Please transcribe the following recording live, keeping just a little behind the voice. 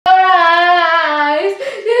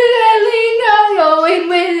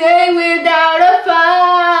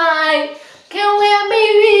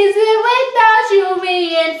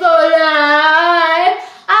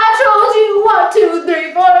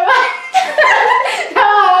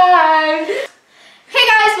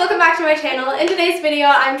in today's video,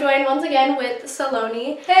 I'm joined once again with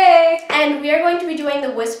Saloni. Hey! And we are going to be doing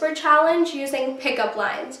the whisper challenge using pickup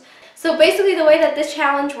lines. So basically the way that this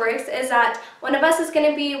challenge works is that one of us is going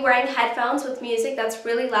to be wearing headphones with music that's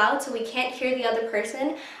really loud so we can't hear the other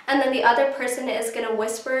person, and then the other person is going to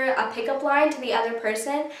whisper a pickup line to the other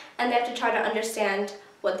person and they have to try to understand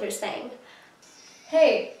what they're saying.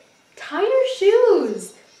 Hey, tie your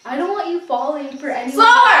shoes! I don't want you falling for anyone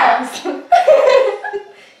else.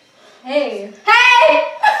 Hey! Hey!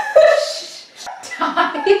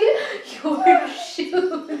 Tie your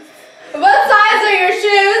shoes. What size are your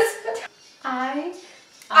shoes?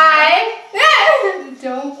 I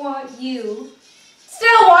don't want you.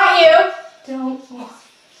 Still want you. Don't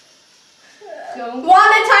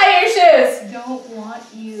Want to tie your shoes. Don't want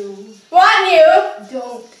you. Want you.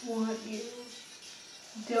 Don't want you.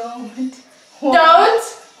 Don't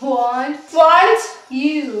want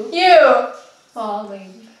you. You.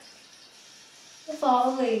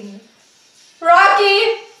 Falling. Rocky.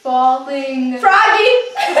 Falling. Froggy.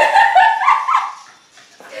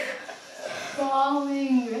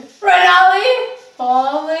 Falling. Runali.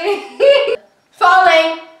 Falling.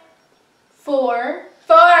 Falling.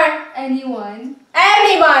 For Anyone.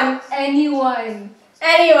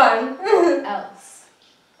 anyone Else.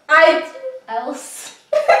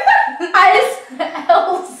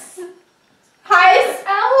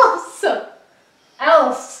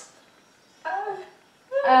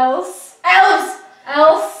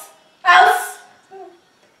 else.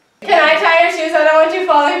 Can I tie your shoes? I don't want you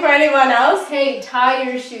falling for anyone else. Hey, tie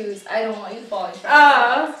your shoes. I don't want you falling for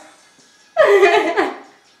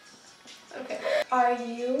Okay.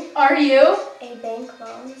 Are you a bank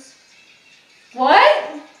loan?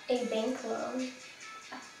 what? A bank loan.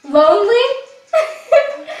 Lonely?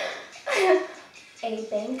 A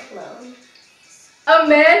bank loan.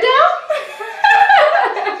 Amanda?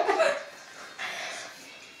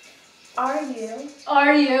 Are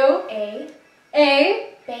you a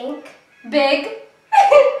bank big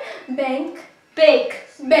bank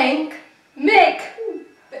bank Mick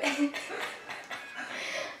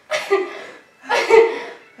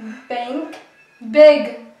bank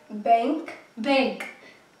big bank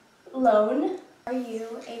loan? Are you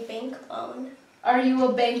a bank loan? Are you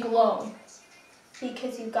a bank loan?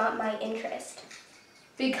 Because you got my interest.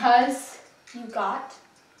 Because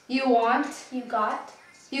You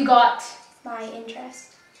got my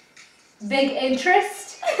interest. big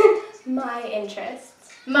interest? My interest.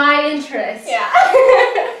 My interest. Yeah.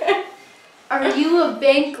 Are you a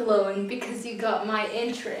bank loan because you got my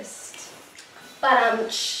interest? But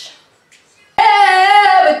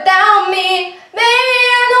without me, baby,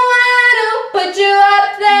 I'm the one who put you up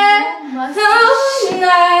there.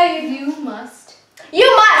 You must. You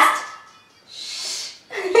must.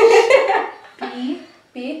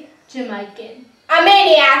 Be Jamaican. A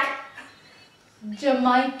maniac.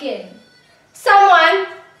 Jamaican. Someone.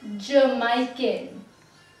 Jamaican.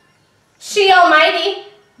 She almighty.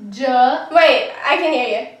 Jamaican. I can hear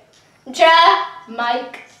you.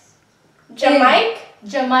 Jamaican.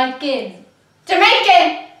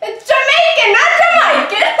 Jamaican. It's Jamaican, not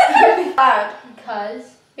Jamaican.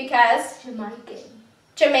 Because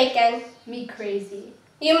Jamaican. Me crazy.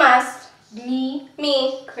 You must. Me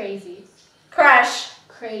Crazy.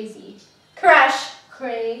 crush.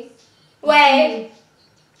 Way.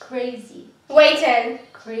 Crazy. Waiting.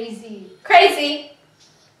 Crazy.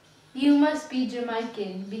 You must be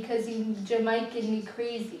Jamaican because you Jamaican me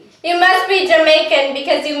crazy. You must be Jamaican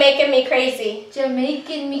because you making me crazy.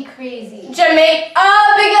 Jamaican me crazy. Because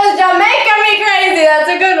Jamaican me crazy. That's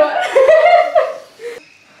a good one.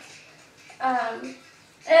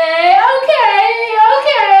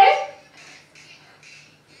 Okay.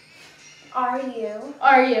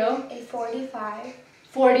 Are you A 45?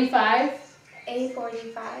 45? A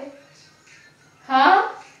 45? Huh?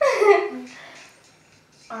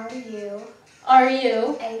 Are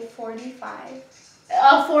you A 45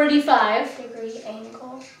 a 45 degree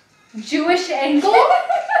angle? Jewish angle?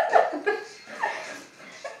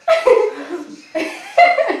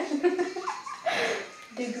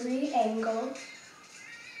 Degree angle.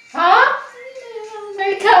 Huh?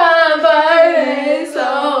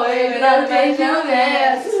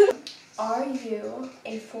 Are you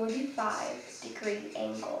a 45 degree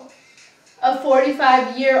angle? A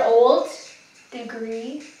 45-year-old?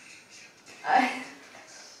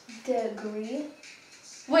 Degree.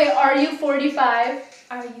 Wait, are you 45?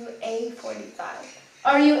 Are you a 45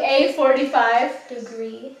 Are you a 45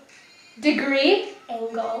 degree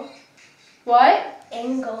angle?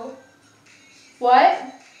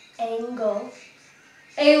 What? Angle.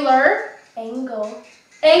 Angle.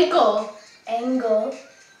 Ankle.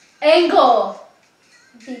 Angle.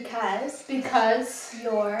 Because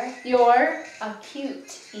You're a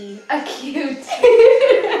cutie. acute.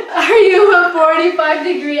 Are you a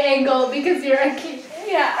 45-degree angle because you're acute?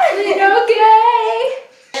 Yeah. Okay.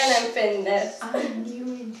 And I'm fitness. I'm new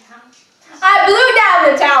in town. I blew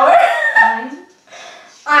down the tower.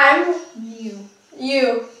 I'm New.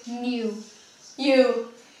 you. New. You.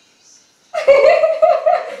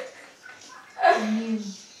 New.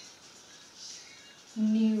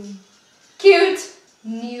 New. Cute.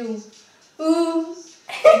 New. Ooh.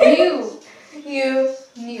 New. You.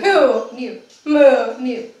 New. Who. New. Moo.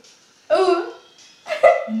 New. Ooh.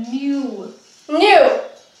 New. New.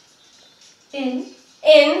 In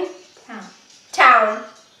In town. town.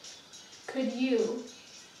 Could you?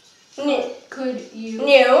 New. Could you?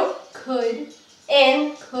 New. Could.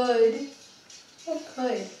 In. Could.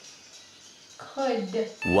 Could. Could.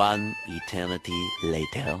 One eternity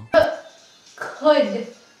later. Could.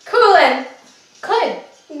 Coolin. Could.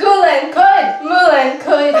 Goolin. Could. Moolin.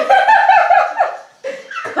 Could.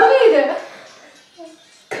 Could.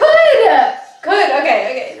 Could. Could.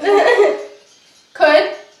 Okay.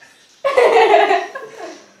 Could.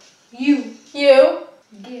 You. You.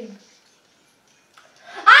 Give.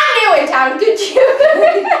 I'm new in town. Could you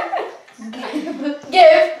Give.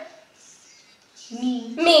 give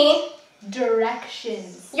Me. me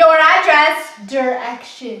Directions. your address,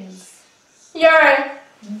 Directions. your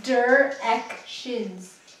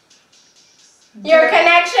Directions. your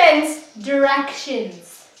connections,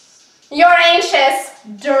 Directions. you're anxious.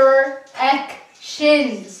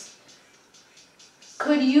 Directions.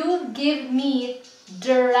 Could you give me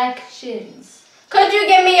directions? Could you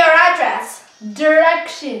give me your address?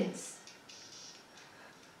 Directions.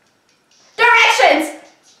 Directions.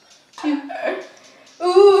 To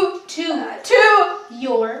Ooh. to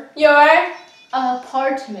your your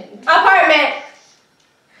apartment. apartment.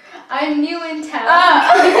 I'm new in town.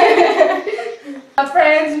 Oh. My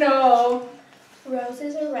friends know.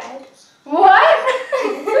 Roses are red. What?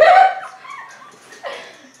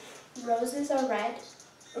 Roses are red.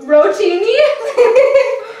 Rotini?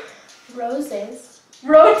 Roses.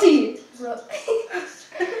 Roti.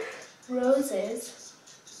 Roses.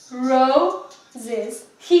 Roses.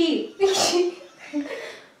 He.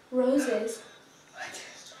 Roses.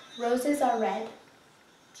 Roses are red.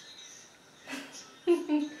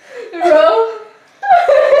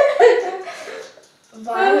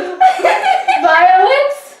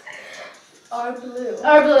 Violets Are blue.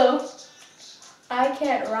 are blue. I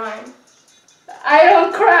can't rhyme. I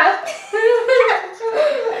don't crap.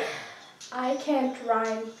 I can't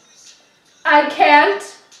rhyme. I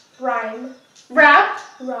can't Rhyme. rap.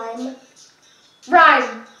 Rhyme.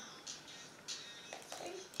 Rhyme.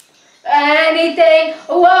 Anything.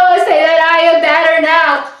 Whoa, say that I am better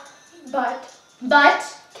now.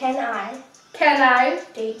 But Can can I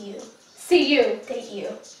date you? see you? Date you.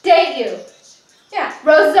 Date you? Yeah.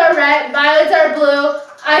 Roses are red, violets are blue.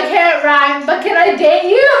 I can't rhyme, but can I date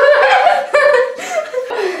you?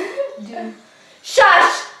 Do.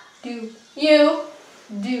 Shush. Do. You.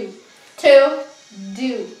 Do. To.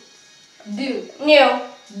 Do. Do. New.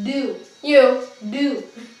 Do. You. Do.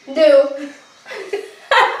 Do.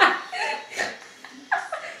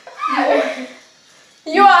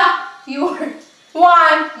 Your. Your.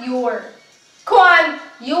 One. Your. Quan.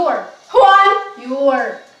 Your. Juan.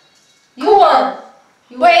 Your. Cool.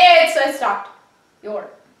 Your. Wait, so it stopped. Your.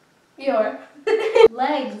 Your.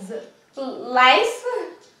 Legs. Lice.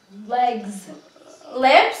 Legs.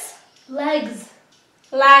 Lips. Legs.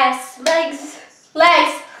 Lice. Legs.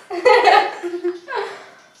 Legs.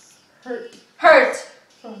 Hurt. Hurt.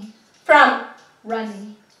 From.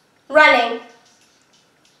 Running. Running.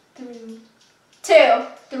 Through. To.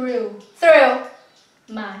 Through. Through.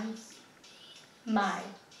 My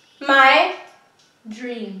My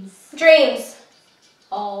dreams. dreams.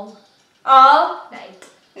 All All night.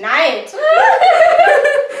 night.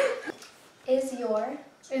 Is your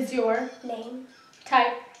Is your name.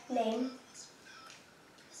 type. Name.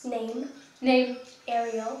 Name.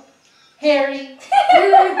 Ariel. Harry.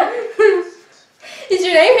 Is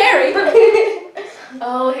your name Harry?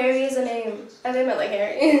 Oh, Harry is a name. I think I meant like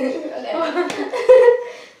Harry. Okay.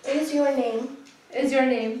 Is your name Is your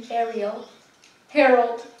name Ariel?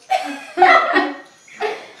 Harold?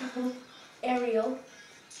 Ariel.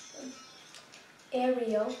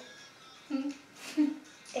 Ariel.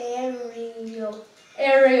 Ariel.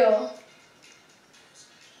 Ariel.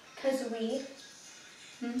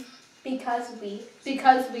 Because we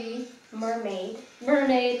Because we mermaid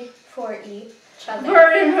mermaid for each other.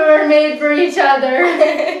 mermaid for each other.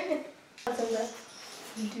 What's in this?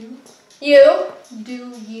 Do You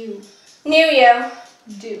you knew you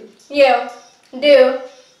Do. You. Do.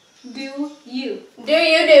 Do you. Do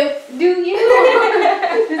you do. Do you.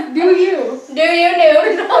 Just do you. Do you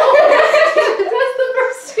do. No. That's the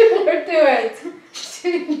first two word. Do it.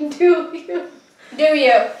 Do you. Do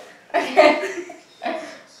you. Okay.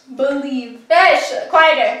 Believe. Fish.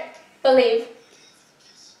 Quieter. Believe.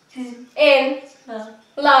 In.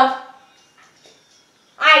 Love.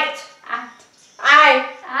 Act. Act. I.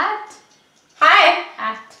 Act. Hi.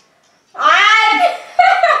 Act. I.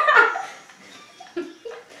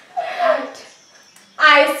 Act.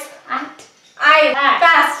 Ice. Act. I. Act.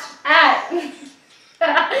 Fast. Act.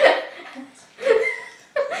 Hat.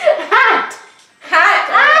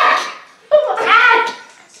 Hat. Hat.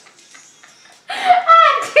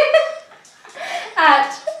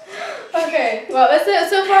 At. Okay. What was it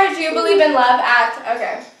so far? Do you believe in love? At.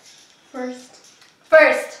 Okay. First.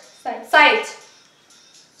 First. Sight. Sight.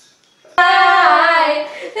 I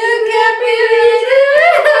can't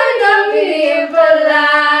be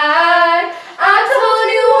polite. I told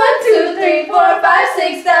you 1, 2, 3, 4, 5,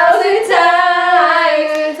 6,000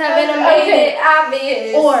 times. Haven't made it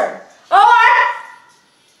obvious. Or.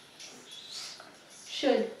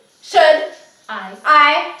 Should. I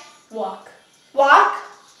walk Walk.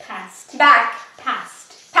 past. Back.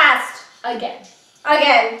 Past. Past. Again.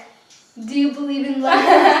 Again. Do you believe in love?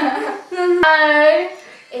 I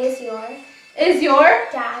is your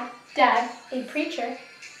dad dad a preacher?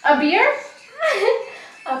 a beer?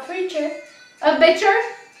 A preacher. A bitcher?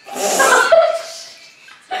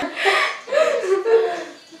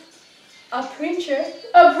 A preacher.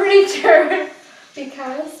 A preacher.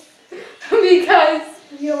 Because Because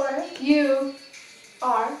you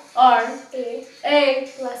are are a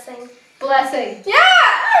blessing. blessing. Yeah!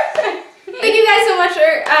 Thank you guys so much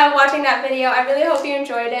for watching that video. I really hope you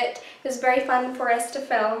enjoyed it. It was very fun for us to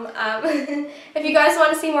film. If you guys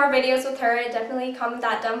want to see more videos with her, definitely comment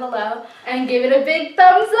that down below. And give it a big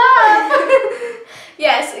thumbs up.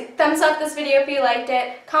 Yes, thumbs up this video if you liked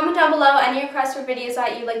it. Comment down below any requests for videos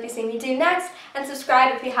that you'd like to see me do next. And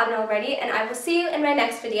subscribe if you haven't already. And I will see you in my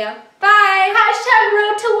next video. Bye! Hashtag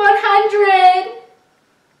road to 100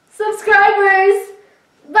 subscribers.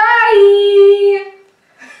 Bye.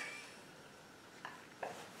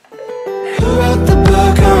 Who wrote the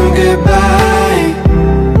book on goodbye?